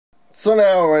So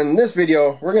now in this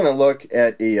video, we're going to look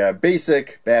at a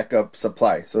basic backup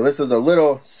supply. So this is a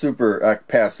little super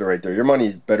capacitor right there. Your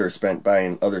money's better spent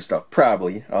buying other stuff,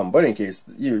 probably. But in case,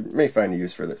 you may find a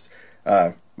use for this.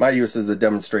 My use is a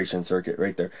demonstration circuit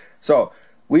right there. So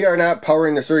we are not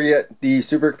powering the circuit yet. The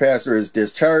supercapacitor is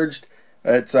discharged.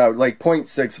 It's like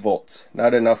 0.6 volts,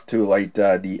 not enough to light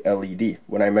the LED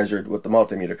when I measured with the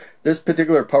multimeter. This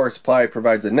particular power supply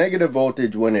provides a negative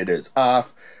voltage when it is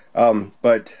off,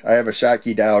 but I have a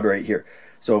Schottky diode right here.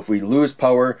 So if we lose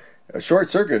power, a short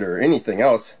circuit or anything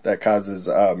else that causes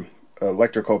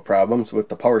electrical problems with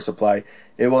the power supply,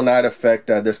 it will not affect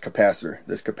this capacitor.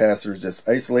 This capacitor is just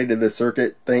isolated this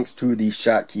circuit thanks to the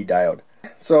Schottky diode.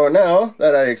 So now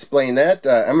that I explained that,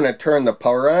 I'm going to turn the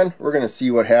power on. We're going to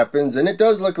see what happens, and it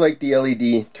does look like the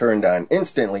LED turned on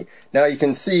instantly. Now you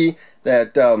can see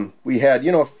that we had,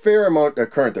 a fair amount of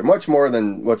current there, much more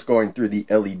than what's going through the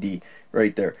LED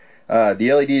right there.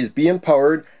 The LED is being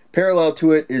powered. Parallel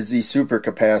to it is the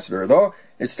supercapacitor, though.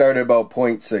 It started about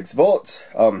 0.6 volts.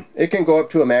 It can go up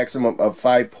to a maximum of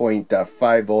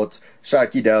 5.5 volts.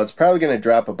 Schottky diode is probably going to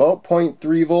drop about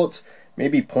 0.3 volts.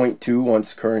 Maybe 0.2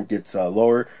 once current gets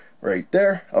lower right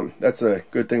there. That's a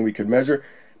good thing we could measure.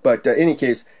 But in any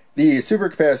case, the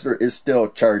supercapacitor is still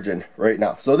charging right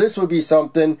now. So this would be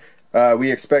something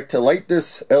we expect to light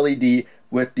this LED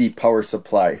with the power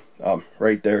supply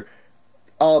right there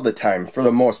all the time for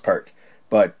the most part.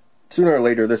 But sooner or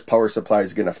later this power supply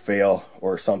is going to fail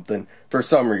or something for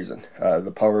some reason.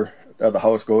 The power of the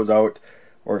house goes out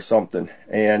or something.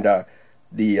 And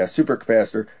the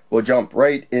supercapacitor will jump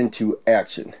right into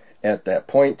action at that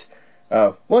point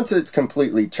once it's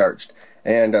completely charged.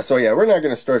 And so yeah, we're not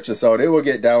going to stretch this out. It will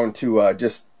get down to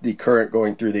just the current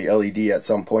going through the LED at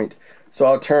some point. So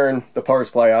I'll turn the power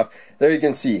supply off. There you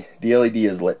can see the LED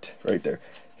is lit right there.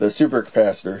 The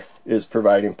supercapacitor is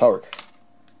providing power.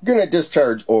 Going to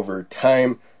discharge over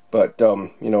time, but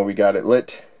we got it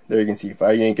lit. There you can see if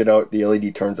I yank it out, the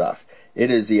LED turns off. It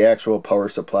is the actual power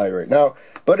supply right now,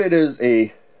 but it is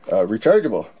a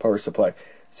rechargeable power supply. As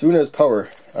soon as power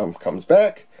comes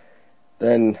back,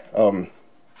 then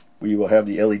we will have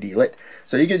the LED lit.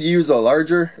 So you could use a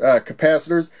larger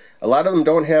capacitors. A lot of them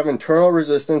don't have internal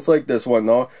resistance like this one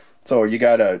though, so you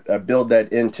gotta build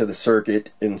that into the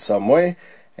circuit in some way,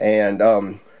 and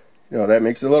that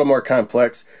makes it a little more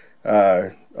complex.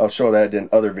 I'll show that in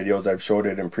other videos. I've showed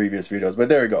it in previous videos, but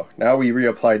there we go. Now we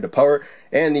reapplied the power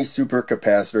and the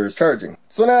supercapacitor is charging.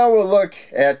 So now we'll look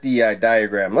at the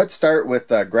diagram. Let's start with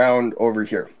ground over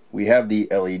here. We have the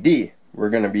LED. We're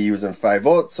going to be using 5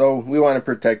 volts, so we want to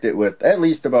protect it with at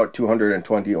least about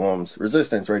 220 ohms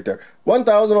resistance right there.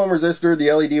 1000 ohm resistor,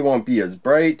 the LED won't be as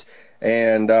bright,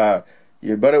 and but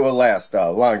it will last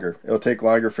longer. It'll take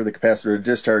longer for the capacitor to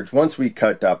discharge once we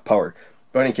cut power.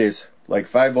 But in any case, like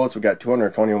 5 volts, we got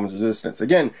 220 ohms resistance.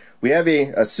 Again, we have a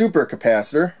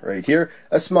supercapacitor right here,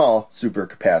 a small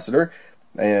supercapacitor,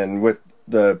 and with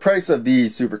the price of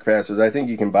these supercapacitors, I think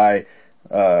you can buy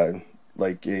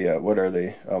like a what are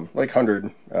they? Like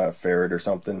 100 farad or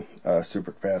something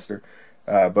supercapacitor.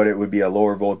 But it would be a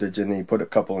lower voltage, and then you put a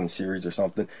couple in series or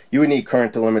something. You would need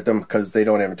current to limit them because they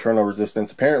don't have internal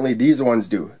resistance. Apparently these ones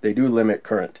do. They do limit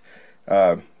current.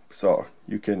 So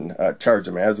you can charge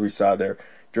them, as we saw there,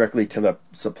 directly to the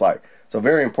supply. So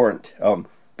very important.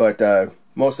 But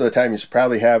most of the time you should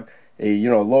probably have a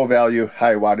low value,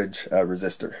 high wattage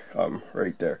resistor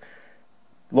right there.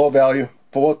 Low value,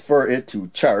 both for it to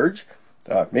charge.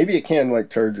 Maybe it can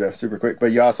charge super quick,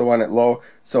 but you also want it low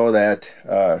so that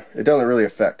it doesn't really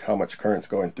affect how much current's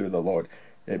going through the load.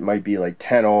 It might be like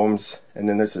 10 ohms, and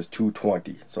then this is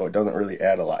 220, so it doesn't really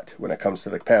add a lot when it comes to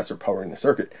the capacitor powering the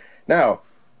circuit. Now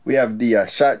we have the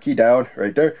Schottky diode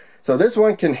right there. So this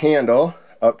one can handle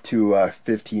up to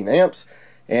 15 amps,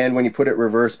 and when you put it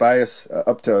reverse bias,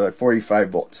 up to 45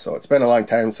 volts. So it's been a long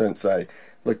time since I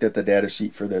looked at the data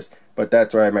sheet for this, but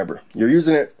that's what I remember. You're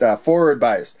using it forward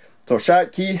biased. So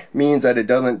Schottky means that it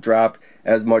doesn't drop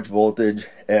as much voltage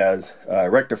as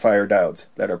rectifier diodes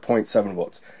that are 0.7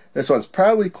 volts. This one's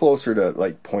probably closer to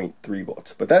like 0.3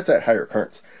 volts, but that's at higher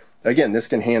currents. Again, this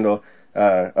can handle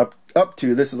up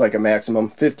to, this is like a maximum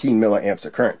 15 milliamps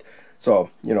of current. So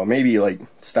maybe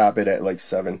stop it at like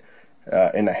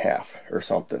 7.5 or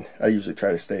something. I usually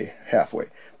try to stay halfway,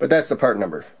 but that's the part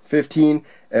number 15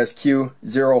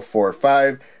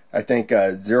 SQ045. I think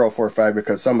 045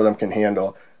 because some of them can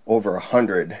handle over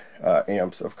 100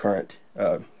 amps of current,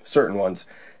 certain ones,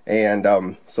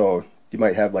 and so you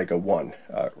might have like a 1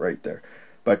 right there.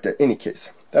 But in any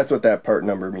case, that's what that part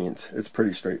number means. It's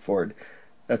pretty straightforward.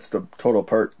 That's the total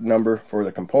part number for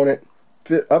the component.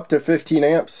 Up to 15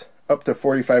 amps, up to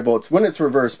 45 volts when it's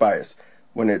reverse bias.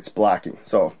 when it's blocking.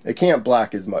 So it can't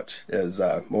block as much as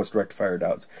most rectifier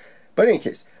diodes. But in any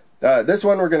case, this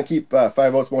one we're going to keep 5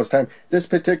 volts most of the time. This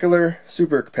particular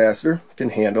supercapacitor can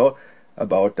handle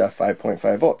about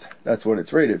 5.5 volts. That's what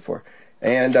it's rated for.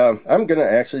 And I'm going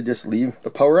to actually just leave the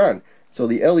power on, so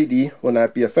the LED will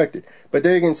not be affected. But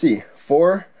there you can see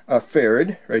 4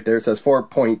 farad, right there. It says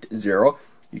 4.0.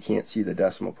 You can't see the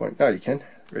decimal point. No, you can,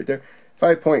 right there.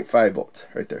 5.5 volts,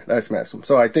 right there. That's maximum.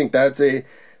 So I think that's a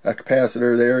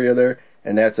capacitor area there,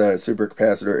 and that's a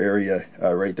supercapacitor area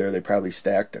right there. They probably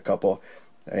stacked a couple.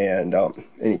 And in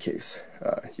any case,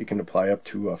 you can apply up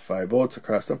to 5 volts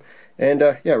across them. And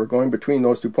yeah, we're going between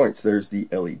those 2 points. There's the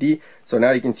LED. So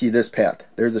now you can see this path.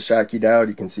 There's a Schottky diode.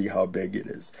 You can see how big it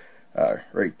is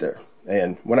right there.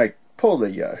 And when I pull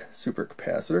the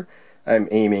supercapacitor, I'm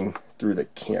aiming through the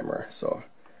camera. So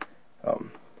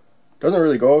doesn't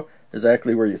really go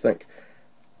exactly where you think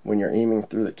when you're aiming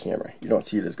through the camera. You don't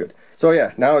see it as good. So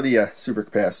yeah, now the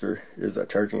supercapacitor is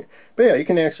charging it. But yeah, you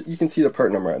can see the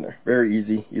part number on there. Very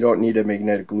easy. You don't need a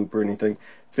magnetic loop or anything.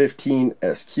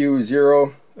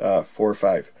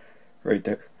 15SQ045 right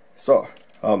there. So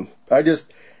I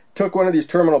just took one of these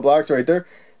terminal blocks right there.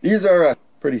 These are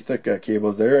pretty thick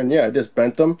cables there, and yeah, I just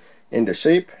bent them into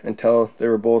shape until they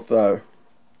were both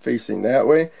facing that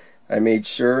way. I made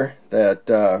sure that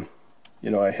you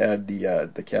know, I had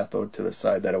the cathode to the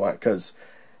side that I want, because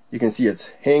you can see it's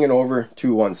hanging over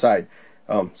to one side,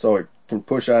 so it can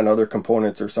push on other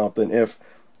components or something if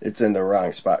it's in the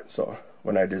wrong spot. So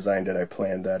when I designed it, I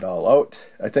planned that all out.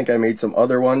 I think I made some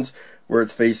other ones where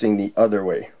it's facing the other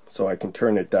way, so I can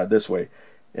turn it this way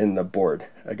in the board.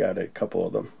 I got a couple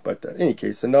of them. But in any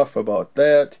case, enough about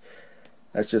that.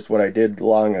 That's just what I did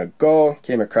long ago.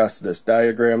 Came across this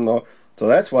diagram though, so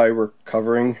that's why we're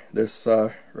covering this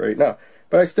right now.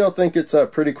 But I still think it's a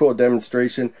pretty cool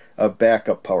demonstration of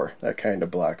backup power. That kind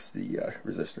of blocks the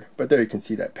resistor. But there you can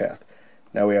see that path.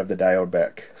 Now we have the diode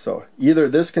back. So either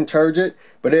this can charge it,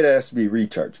 but it has to be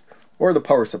recharged, or the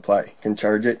power supply can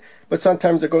charge it, but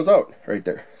sometimes it goes out right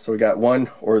there. So we got one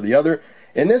or the other.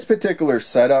 In this particular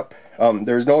setup,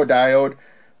 there's no diode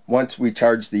once we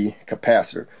charge the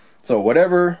capacitor. So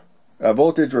whatever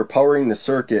voltage we're powering the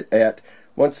circuit at,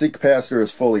 once the capacitor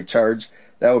is fully charged,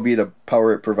 that will be the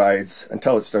power it provides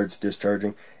until it starts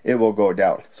discharging. It will go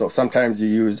down. So sometimes you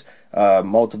use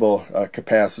multiple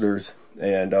capacitors,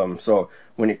 and so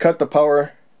when you cut the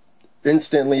power,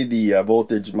 instantly the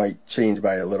voltage might change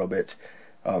by a little bit,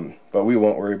 but we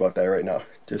won't worry about that right now.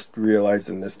 Just realize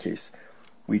in this case,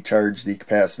 we charge the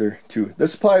capacitor to the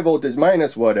supply voltage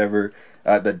minus whatever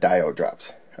the diode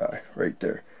drops right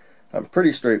there.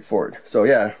 Pretty straightforward. So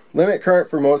yeah, limit current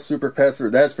for most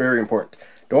supercapacitor, that's very important.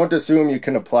 Don't assume you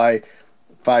can apply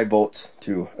 5 volts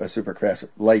to a supercapacitor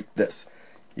like this.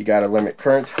 You got to limit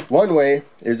current. One way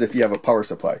is if you have a power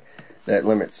supply that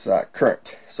limits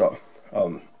current. So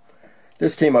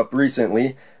this came up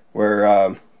recently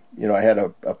where you know, I had a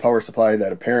power supply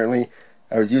that apparently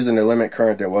I was using a limit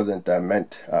current that wasn't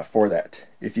meant for that.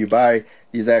 If you buy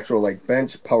these actual like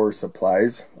bench power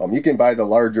supplies, you can buy the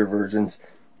larger versions,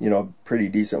 you know, pretty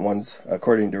decent ones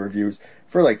according to reviews,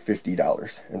 for like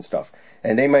 $50 and stuff.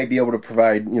 And they might be able to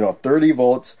provide, you know, 30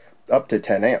 volts up to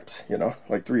 10 amps, you know,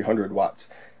 like 300 watts.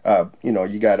 You know,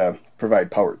 you got to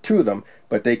provide power to them,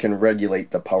 but they can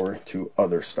regulate the power to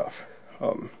other stuff.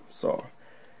 So,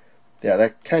 yeah,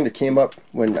 that kind of came up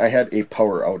when I had a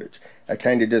power outage. I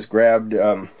kind of just grabbed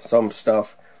some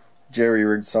stuff,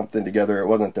 jerry-rigged something together. It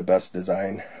wasn't the best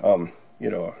design. You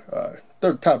know,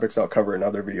 the topics I'll cover in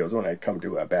other videos when I come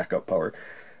to backup power.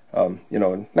 You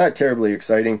know, not terribly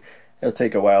exciting. It'll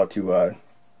take a while to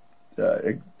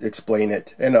explain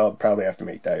it, and I'll probably have to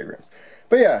make diagrams.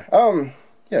 But yeah,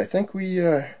 yeah, I think we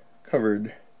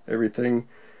covered everything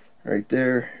right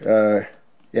there.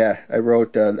 Yeah,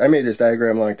 I made this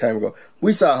diagram a long time ago.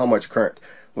 We saw how much current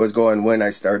was going when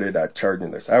I started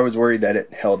charging this. I was worried that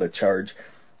it held a charge,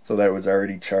 so that it was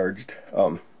already charged,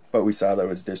 but we saw that it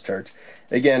was discharged.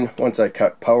 Again, once I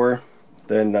cut power,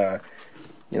 then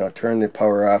you know, turn the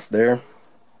power off there.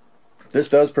 This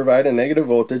does provide a negative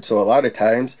voltage, so a lot of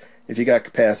times if you got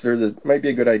capacitors, it might be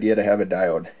a good idea to have a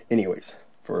diode anyways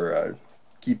for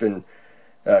keeping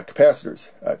capacitors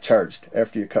charged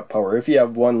after you cut power, if you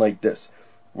have one like this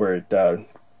where it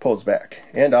pulls back.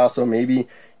 And also maybe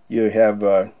you have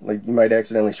like you might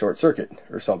accidentally short circuit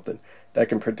or something. That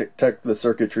can protect the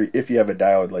circuitry if you have a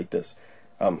diode like this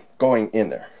going in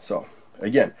there. So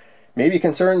again, maybe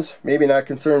concerns, maybe not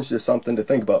concerns, just something to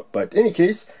think about. But in any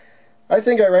case, I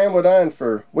think I rambled on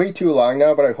for way too long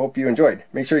now, but I hope you enjoyed.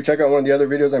 Make sure you check out one of the other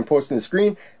videos I'm posting on the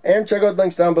screen, and check out the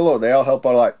links down below. They all help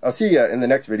out a lot. I'll see you in the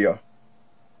next video.